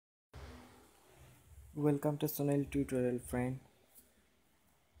Welcome to Sunil tutorial friend.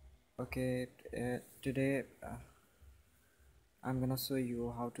 Okay, today I'm gonna show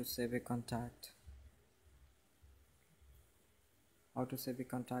you how to save a contact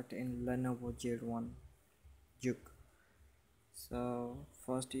in Lenovo J1 Juke. So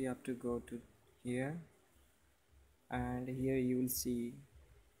first you have to go to here, and here you will see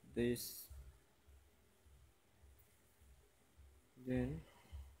this.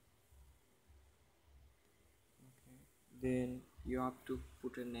 Then you have to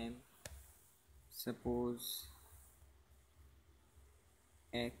put a name. Suppose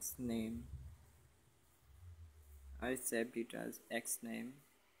X name. I saved it as X name.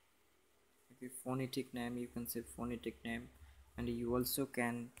 Okay, phonetic name, you can say phonetic name, and you also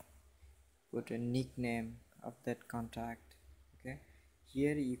can put a nickname of that contact. Okay,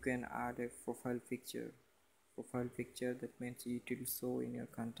 here you can add a profile picture that means it will show in your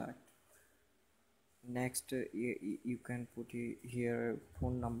contact. Next, you can put here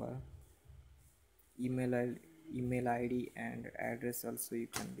phone number, email id and address also you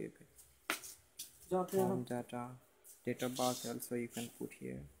can give it. Home data, date of birth also you can put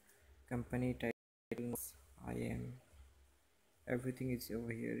here. Company title, I am, everything is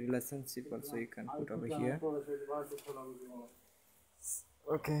over here. Relationship also you can put over here.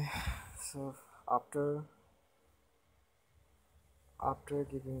 Okay, so after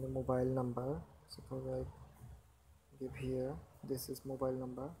giving the mobile number, suppose I give here, this is mobile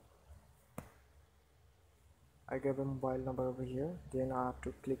number, I give a mobile number over here, then I have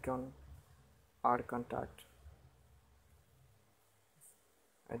to click on add contact.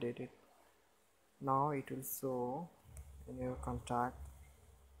 I did it. Now it will show in your contact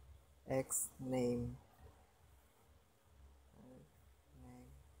X name.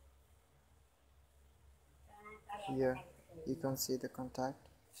 Here you can see the contact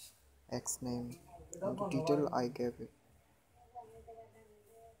X name and the detail I gave it.